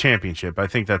you win a championship, I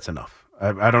think that's enough.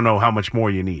 I don't know how much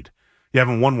more you need. You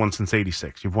haven't won one since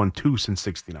 '86. You've won 2 since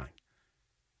 '69.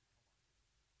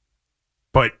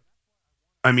 But,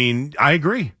 I mean, I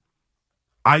agree.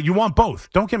 You want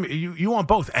both. Don't get me. You want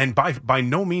both. And by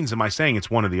no means am I saying it's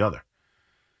one or the other.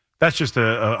 That's just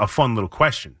a fun little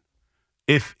question.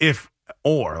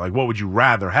 Or like, what would you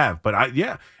rather have? But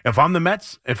if I'm the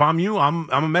Mets, if I'm you, I'm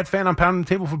a Met fan. I'm pounding the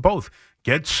table for both.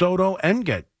 Get Soto and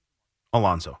get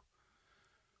Alonso.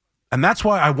 And that's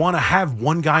why I want to have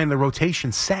one guy in the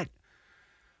rotation set.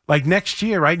 Like next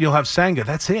year, right? You'll have Senga.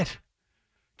 That's it.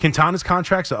 Quintana's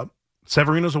contract's up.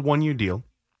 Severino's a 1-year deal.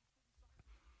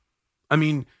 I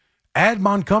mean, add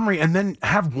Montgomery and then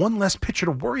have one less pitcher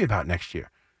to worry about next year.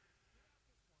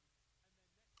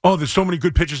 Oh, there's so many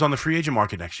good pitchers on the free agent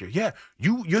market next year. Yeah,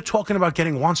 you're talking about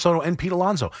getting Juan Soto and Pete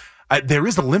Alonso. There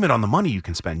is a limit on the money you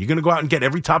can spend. You're going to go out and get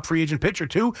every top free agent pitcher,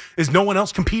 too? Is no one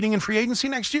else competing in free agency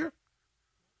next year?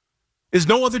 Is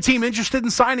no other team interested in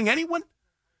signing anyone?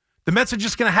 The Mets are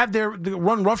just going to have their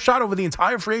run roughshod over the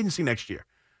entire free agency next year.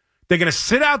 They're going to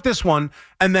sit out this one,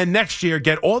 and then next year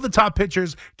get all the top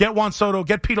pitchers, get Juan Soto,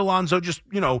 get Pete Alonso, just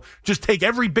take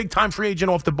every big-time free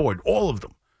agent off the board, all of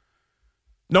them.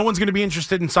 No one's going to be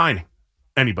interested in signing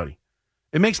anybody.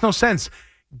 It makes no sense.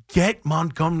 Get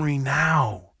Montgomery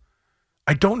now.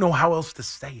 I don't know how else to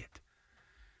say it.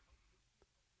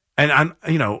 And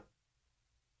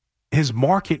his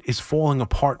market is falling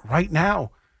apart right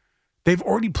now. They've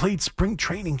already played spring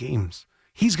training games.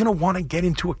 He's going to want to get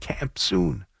into a camp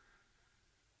soon.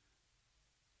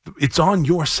 It's on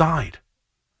your side.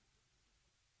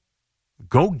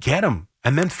 Go get him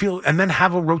and then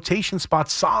have a rotation spot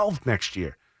solved next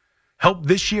year. Help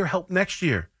this year, help next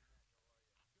year.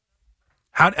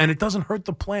 And it doesn't hurt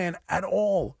the plan at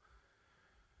all.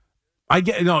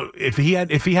 If he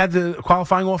had the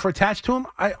qualifying offer attached to him,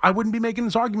 I wouldn't be making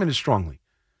this argument as strongly.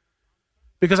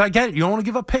 Because I get it. You don't want to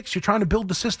give up picks. You're trying to build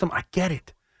the system. I get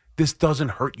it. This doesn't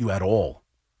hurt you at all.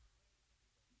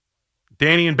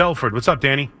 Danny in Belford. What's up,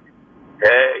 Danny?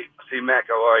 Hey, C-Mac,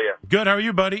 how are you? Good. How are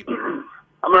you, buddy? I'm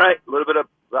all right. A little bit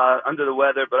under the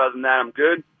weather, but other than that, I'm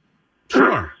good.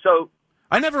 Sure. So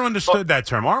I never understood that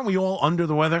term. Aren't we all under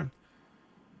the weather?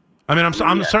 I mean,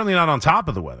 I'm certainly not on top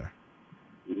of the weather.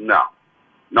 No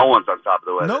one's on top of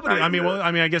the weather.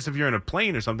 Nobody. I guess if you're in a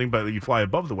plane or something, but you fly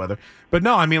above the weather. But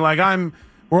no,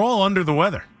 we're all under the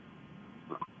weather.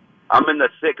 I'm in the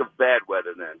thick of bad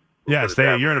weather then. Yes,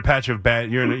 you're in a patch of bad.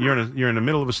 You're in the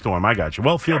middle of a storm. I got you.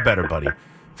 Well, feel better, buddy.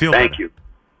 Thank you.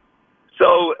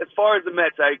 So as far as the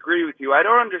Mets, I agree with you. I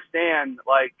don't understand,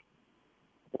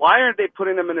 why aren't they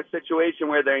putting them in a situation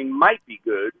where they might be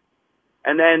good,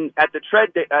 and then at the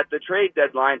trade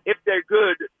deadline, if they're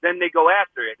good, then they go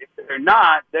after it. If they're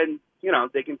not, then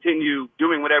they continue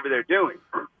doing whatever they're doing.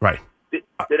 Right. Did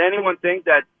anyone think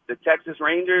that the Texas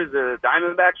Rangers, the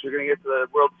Diamondbacks, are going to get to the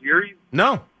World Series?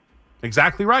 No.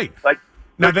 Exactly right.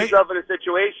 put yourself in a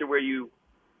situation where you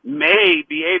may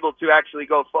be able to actually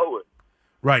go forward.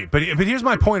 Right, but here's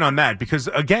my point on that, because,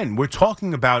 again, we're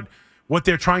talking about what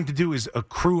they're trying to do is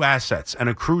accrue assets and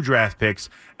accrue draft picks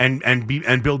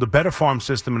and build a better farm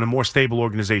system and a more stable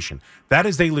organization. That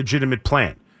is a legitimate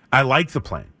plan. I like the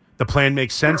plan. The plan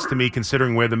makes sense to me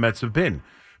considering where the Mets have been.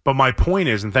 But my point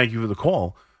is, and thank you for the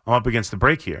call, I'm up against the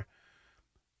break here,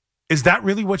 is that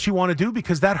really what you want to do?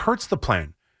 Because that hurts the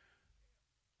plan.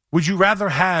 Would you rather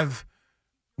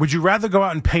go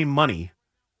out and pay money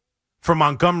for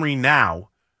Montgomery now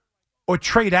or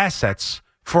trade assets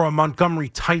for a Montgomery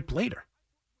type later?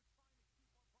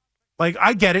 Like,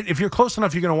 I get it. If you're close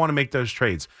enough, you're going to want to make those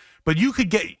trades. But you could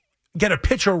get a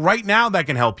pitcher right now that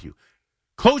can help you.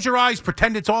 Close your eyes,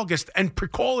 pretend it's August, and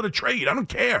call it a trade. I don't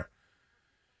care.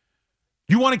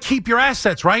 You want to keep your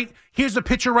assets, right? Here's the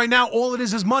pitcher right now. All it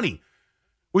is money.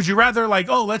 Would you rather,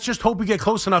 let's just hope we get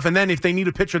close enough, and then if they need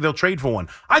a pitcher, they'll trade for one?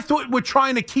 I thought we're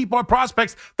trying to keep our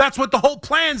prospects. That's what the whole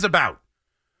plan's about.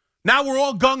 Now we're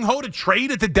all gung-ho to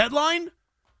trade at the deadline?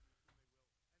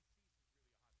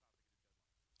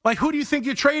 Like, who do you think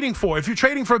you're trading for? If you're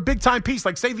trading for a big-time piece,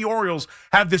 like, say the Orioles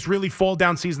have this really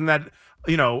fall-down season that,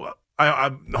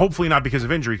 I hopefully not because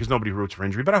of injury, because nobody roots for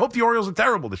injury, but I hope the Orioles are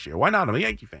terrible this year. Why not? I'm a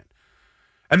Yankee fan.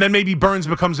 And then maybe Burns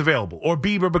becomes available, or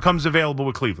Bieber becomes available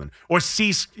with Cleveland, or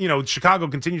Cease, Chicago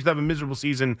continues to have a miserable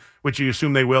season, which you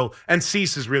assume they will, and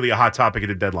Cease is really a hot topic at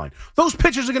the deadline. Those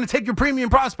pitchers are going to take your premium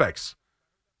prospects.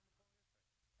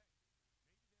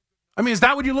 I mean, is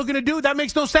that what you're looking to do? That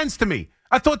makes no sense to me.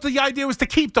 I thought the idea was to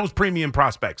keep those premium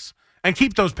prospects and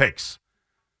keep those picks.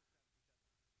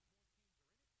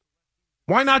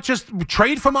 Why not just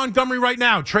trade for Montgomery right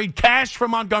now? Trade cash for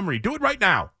Montgomery. Do it right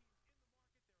now.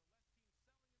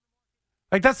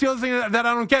 Like, that's the other thing that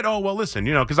I don't get. Oh, well, listen,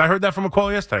 because I heard that from a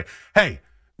call yesterday. Hey,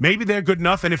 maybe they're good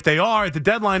enough, and if they are at the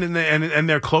deadline and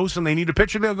they're close and they need a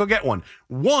pitcher, they'll go get one.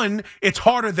 One, it's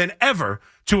harder than ever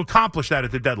to accomplish that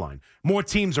at the deadline. More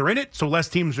teams are in it, so less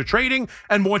teams are trading,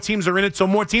 and more teams are in it, so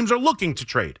more teams are looking to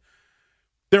trade.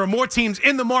 There are more teams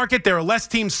in the market. There are less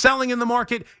teams selling in the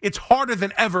market. It's harder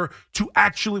than ever to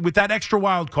actually, with that extra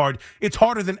wild card, it's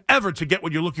harder than ever to get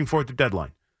what you're looking for at the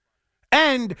deadline.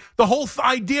 And the whole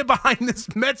idea behind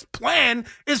this Mets plan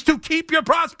is to keep your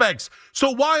prospects.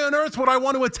 So why on earth would I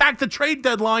want to attack the trade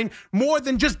deadline more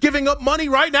than just giving up money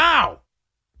right now?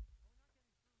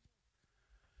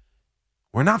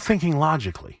 We're not thinking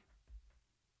logically.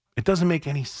 It doesn't make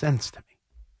any sense to me.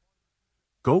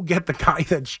 Go get the guy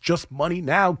that's just money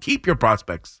now. Keep your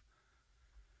prospects.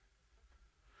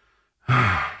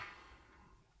 I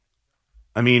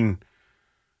mean,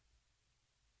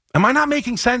 am I not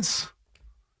making sense?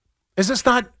 Is this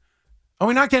not, are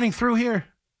we not getting through here?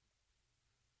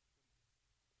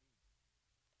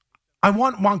 I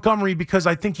want Montgomery because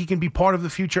I think he can be part of the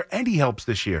future and he helps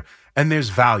this year. And there's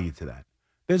value to that.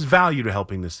 There's value to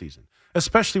helping this season,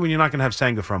 especially when you're not going to have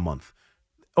Senga for a month.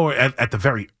 Or at the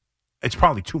very, it's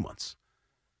probably 2 months.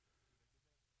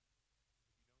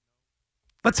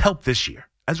 Let's help this year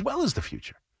as well as the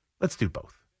future. Let's do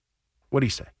both. What do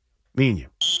you say? Me and you.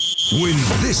 When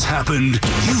this happened,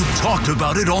 you talked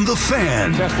about it on The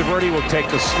Fan. Testaverde will take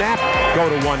the snap, go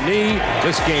to one knee.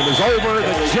 This game is over.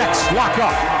 The Jets lock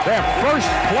up their first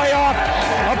playoff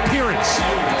appearance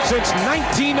since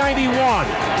 1991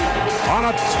 on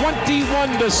a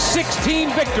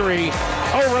 21-16 victory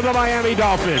over the Miami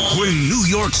Dolphins. When New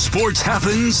York sports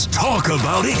happens, talk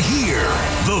about it here.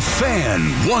 The Fan,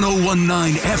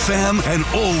 101.9 FM, and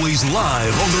always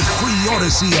live on the free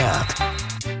Odyssey app.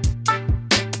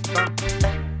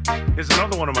 Here's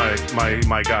another one of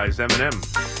my guys, Eminem.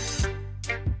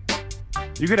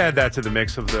 You could add that to the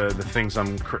mix of the things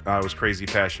I was crazy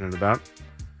passionate about.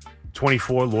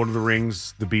 24, Lord of the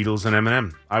Rings, The Beatles, and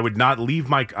Eminem. I would not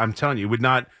leave I'm telling you, would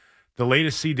not, the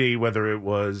latest CD, whether it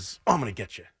was, I'm going to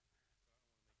get you.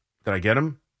 Did I get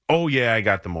him? Oh, yeah, I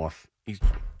got them off.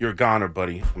 You're a goner,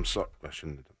 buddy. I'm sorry. I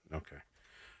shouldn't have done. Okay.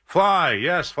 Fly,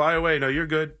 yes, fly away. No, you're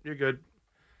good. You're good.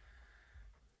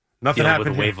 Nothing happened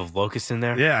with a here. wave of locusts in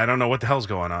there? Yeah, I don't know what the hell's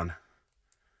going on.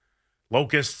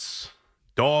 Locusts,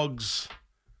 dogs,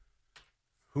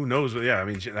 who knows? Yeah, I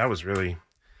mean, that was really...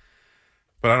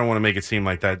 But I don't want to make it seem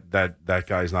like that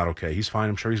guy's not okay. He's fine.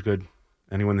 I'm sure he's good.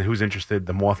 Anyone who's interested,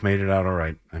 the moth made it out all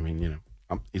right. I mean,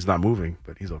 he's not moving,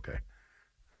 but he's okay.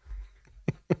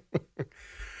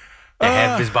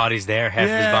 Half of his body's there. Half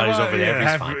of his body's over there.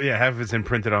 He's fine. Yeah, half of it's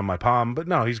imprinted on my palm. But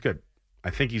no, he's good. I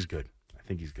think he's good.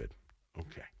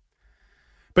 Okay.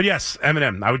 But yes,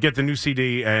 Eminem. I would get the new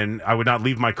CD, and I would not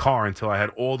leave my car until I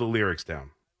had all the lyrics down.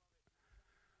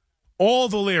 All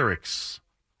the lyrics.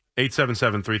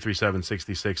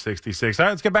 877-337-6666. All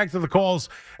right, let's get back to the calls.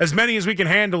 As many as we can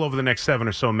handle over the next 7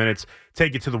 or so minutes.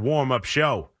 Take it to the warm-up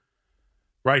show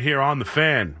right here on The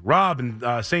Fan. Rob in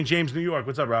St. James, New York.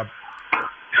 What's up, Rob?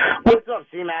 What's up,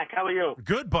 C-Mac? How are you?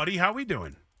 Good, buddy. How we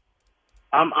doing?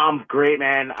 I'm great,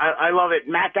 man. I love it.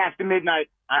 Mac After Midnight.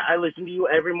 I listen to you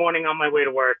every morning on my way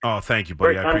to work. Oh, thank you,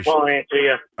 buddy. First time I'll answer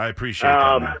you. I appreciate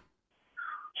that, man.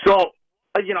 So,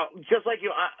 just like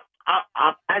you,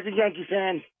 I, as a Yankee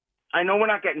fan, I know we're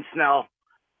not getting Snell.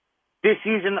 This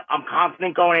season, I'm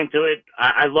confident going into it.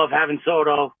 I love having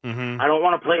Soto. Mm-hmm. I don't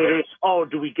want to play this,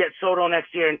 do we get Soto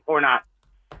next year or not?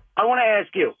 I want to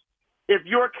ask you, if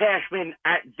you're Cashman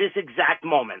at this exact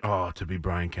moment. Oh, to be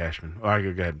Brian Cashman. All right,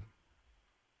 go ahead.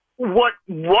 What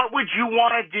would you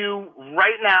want to do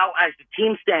right now as the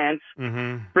team stands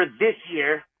for this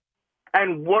year,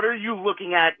 and what are you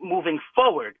looking at moving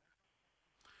forward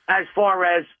as far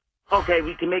as, okay,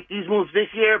 we can make these moves this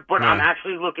year, but I'm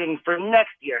actually looking for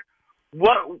next year.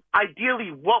 Ideally,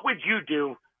 what would you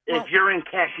do if you're in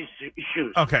Cash's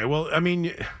shoes? Okay, well, I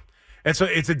mean, it's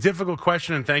a difficult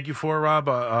question, and thank you for it, Rob.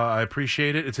 I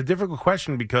appreciate it. It's a difficult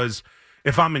question because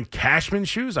if I'm in Cashman's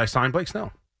shoes, I sign Blake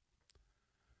Snell.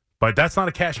 But that's not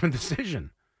a Cashman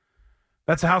decision.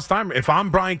 That's a Hal Steinbrenner. If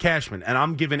I'm Brian Cashman and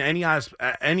I'm given any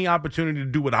opportunity to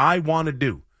do what I want to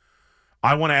do,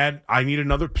 I need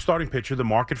another starting pitcher. The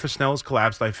market for Snell has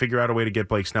collapsed. I figure out a way to get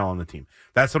Blake Snell on the team.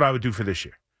 That's what I would do for this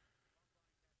year.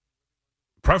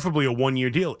 Preferably a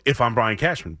one-year deal if I'm Brian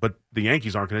Cashman, but the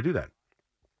Yankees aren't going to do that.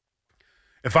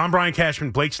 If I'm Brian Cashman,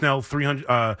 Blake Snell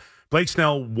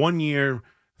 1 year,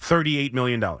 $38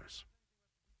 million.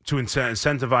 To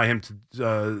incentivize him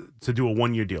to do a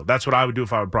one-year deal. That's what I would do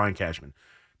if I were Brian Cashman.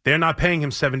 They're not paying him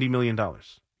 $70 million.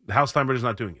 Hal Steinbrenner's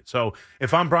not doing it. So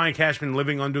if I'm Brian Cashman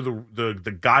living under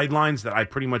the guidelines that I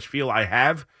pretty much feel I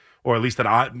have, or at least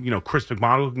that Chris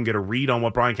McMonagle can get a read on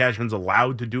what Brian Cashman's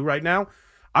allowed to do right now,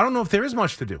 I don't know if there is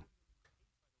much to do.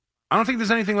 I don't think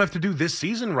there's anything left to do this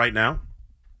season right now.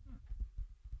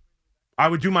 I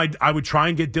would try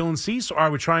and get Dylan Cease, or I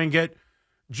would try and get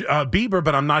Bieber,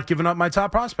 but I'm not giving up my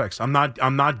top prospects. I'm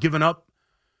not giving up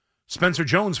Spencer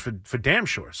Jones for damn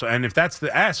sure. So, and if that's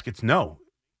the ask, it's no.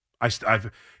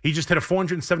 He just hit a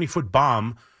 470-foot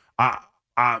bomb.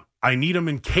 I need him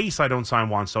in case I don't sign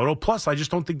Juan Soto. Plus, I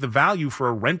just don't think the value for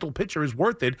a rental pitcher is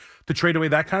worth it to trade away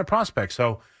that kind of prospect.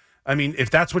 So, I mean, if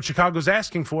that's what Chicago's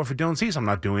asking for Dylan Cease, I'm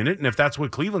not doing it. And if that's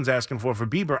what Cleveland's asking for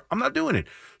Bieber, I'm not doing it.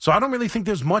 So I don't really think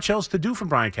there's much else to do for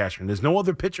Brian Cashman. There's no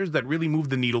other pitchers that really move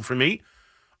the needle for me.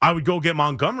 I would go get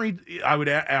Montgomery.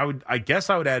 I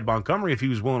guess I would add Montgomery if he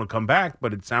was willing to come back,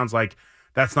 but it sounds like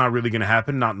that's not really going to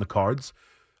happen, not in the cards.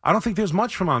 I don't think there's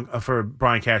much for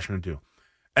Brian Cashman to do.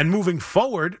 And moving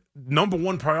forward, number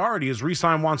one priority is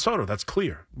re-sign Juan Soto. That's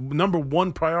clear. Number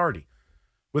one priority,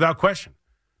 without question.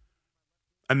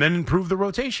 And then improve the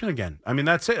rotation again. I mean,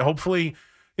 that's it. Hopefully,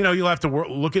 you'll have to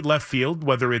look at left field,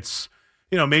 whether it's,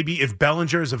 maybe if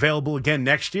Bellinger is available again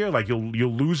next year, like you'll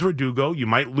lose Verdugo, you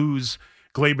might lose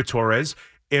Gleyber Torres.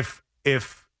 If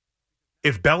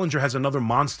Bellinger has another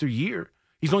monster year,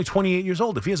 he's only 28 years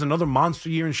old. If he has another monster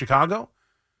year in Chicago,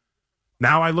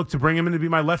 now I look to bring him in to be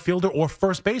my left fielder or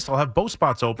first base. I'll have both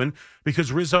spots open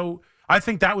because Rizzo, I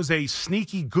think that was a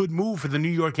sneaky good move for the New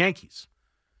York Yankees.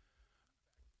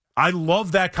 I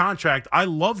love that contract. I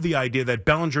love the idea that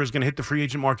Bellinger is going to hit the free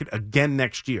agent market again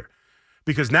next year.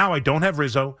 Because now I don't have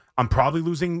Rizzo. I'm probably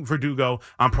losing Verdugo.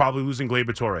 I'm probably losing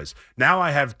Gleyber Torres. Now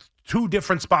I have two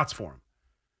different spots for him.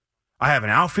 I have an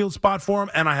outfield spot for him,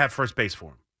 and I have first base for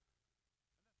him.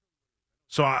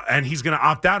 So, and he's going to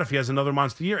opt out if he has another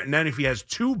monster year. And then if he has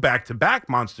two back-to-back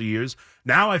monster years,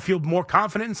 now I feel more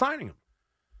confident in signing him.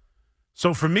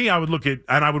 So for me, I would look at,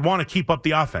 and I would want to keep up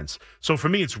the offense. So for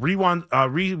me, it's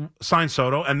re-sign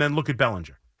Soto and then look at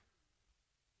Bellinger.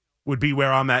 Would be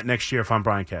where I'm at next year if I'm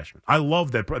Brian Cashman. I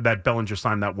love that Bellinger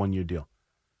signed that 1 year deal.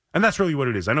 And that's really what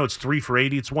it is. I know it's 3 for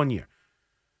 $80. It's 1 year.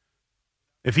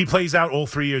 If he plays out all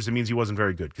 3 years, it means he wasn't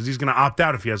very good because he's going to opt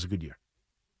out if he has a good year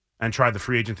and try the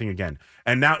free agent thing again.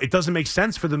 And now it doesn't make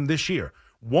sense for them this year.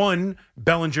 One,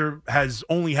 Bellinger has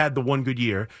only had the 1 good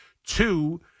year.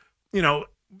 Two,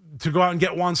 to go out and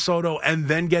get Juan Soto and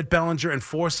then get Bellinger and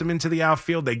force him into the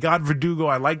outfield. They got Verdugo.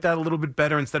 I like that a little bit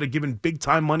better instead of giving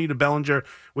big-time money to Bellinger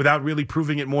without really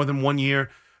proving it more than 1 year.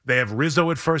 They have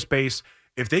Rizzo at first base.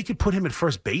 If they could put him at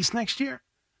first base next year,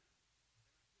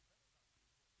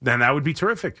 then that would be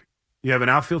terrific. You have an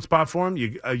outfield spot for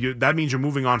him. That means you're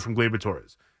moving on from Gleyber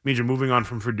Torres. It means you're moving on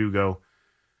from Verdugo.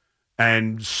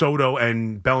 And Soto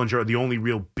and Bellinger are the only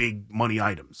real big money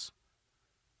items.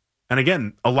 And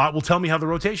again, a lot will tell me how the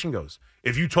rotation goes.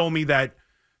 If you told me that,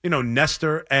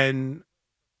 Nestor and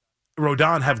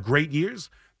Rodon have great years,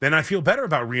 then I feel better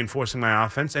about reinforcing my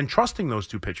offense and trusting those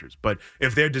two pitchers. But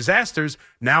if they're disasters,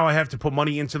 now I have to put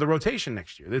money into the rotation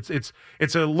next year.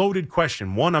 It's a loaded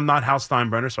question. One, I'm not Hal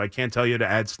Steinbrenner, so I can't tell you to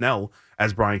add Snell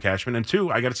as Brian Cashman. And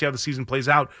two, I got to see how the season plays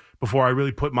out before I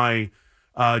really put my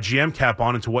GM cap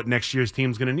on into what next year's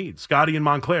team's going to need. Scotty in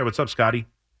Montclair. What's up, Scotty?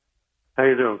 How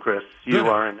you doing, Chris? You Good.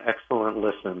 are an excellent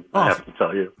listen, I have to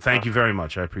tell you. Thank you very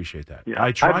much. I appreciate that. Yeah.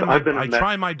 I try I've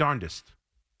try my darndest.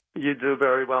 You do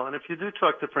very well. And if you do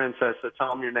talk to Francesca,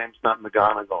 tell him your name's not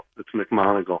McGonigal. It's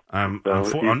McMonigal.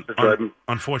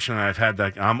 Unfortunately, I've had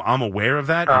that. I'm aware of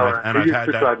that, and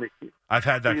I've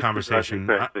had that conversation.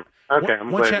 Okay, I'm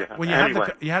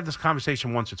glad you have this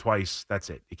conversation once or twice. That's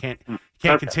it. You can't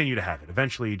continue to have it.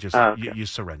 Eventually, you just you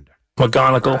surrender.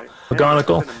 McGonigal. Right.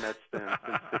 McGonigal. I've been a Mets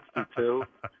fan since '62.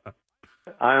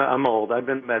 I'm old. I've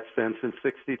been a Mets fan since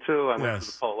 '62. I went to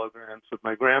the Polo Grounds with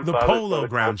my grandfather. The Polo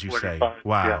Grounds, you say?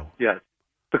 Wow. Yes.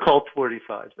 The Colt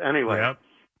 45s. Anyway, yep.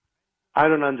 I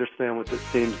don't understand what this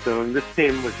team's doing. This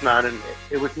team was not an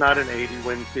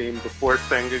 80-win team before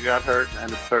Senga got hurt,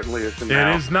 and it certainly isn't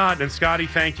now. It is not. And Scotty,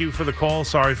 thank you for the call.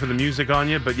 Sorry for the music on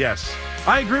you, but yes,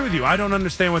 I agree with you. I don't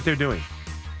understand what they're doing.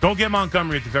 Go get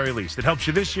Montgomery at the very least. It helps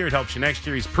you this year. It helps you next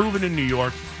year. He's proven in New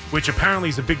York, which apparently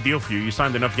is a big deal for you. You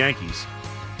signed enough Yankees.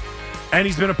 And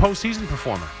he's been a postseason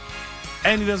performer.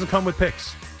 And he doesn't come with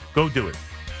picks. Go do it.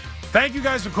 Thank you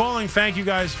guys for calling. Thank you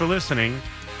guys for listening.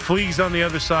 Fleeg's on the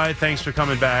other side. Thanks for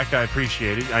coming back. I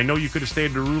appreciate it. I know you could have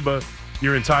stayed at Aruba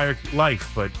your entire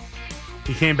life, but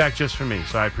he came back just for me,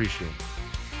 so I appreciate it.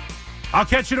 I'll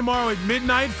catch you tomorrow at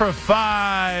midnight for a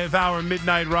 5-hour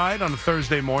midnight ride on a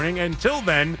Thursday morning. Until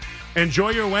then, enjoy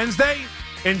your Wednesday.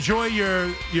 Enjoy your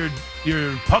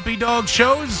puppy dog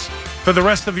shows for the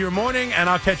rest of your morning, and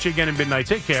I'll catch you again at midnight.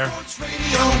 Take care. Sports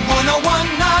Radio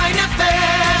 101.9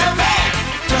 FM.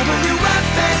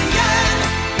 WFAN.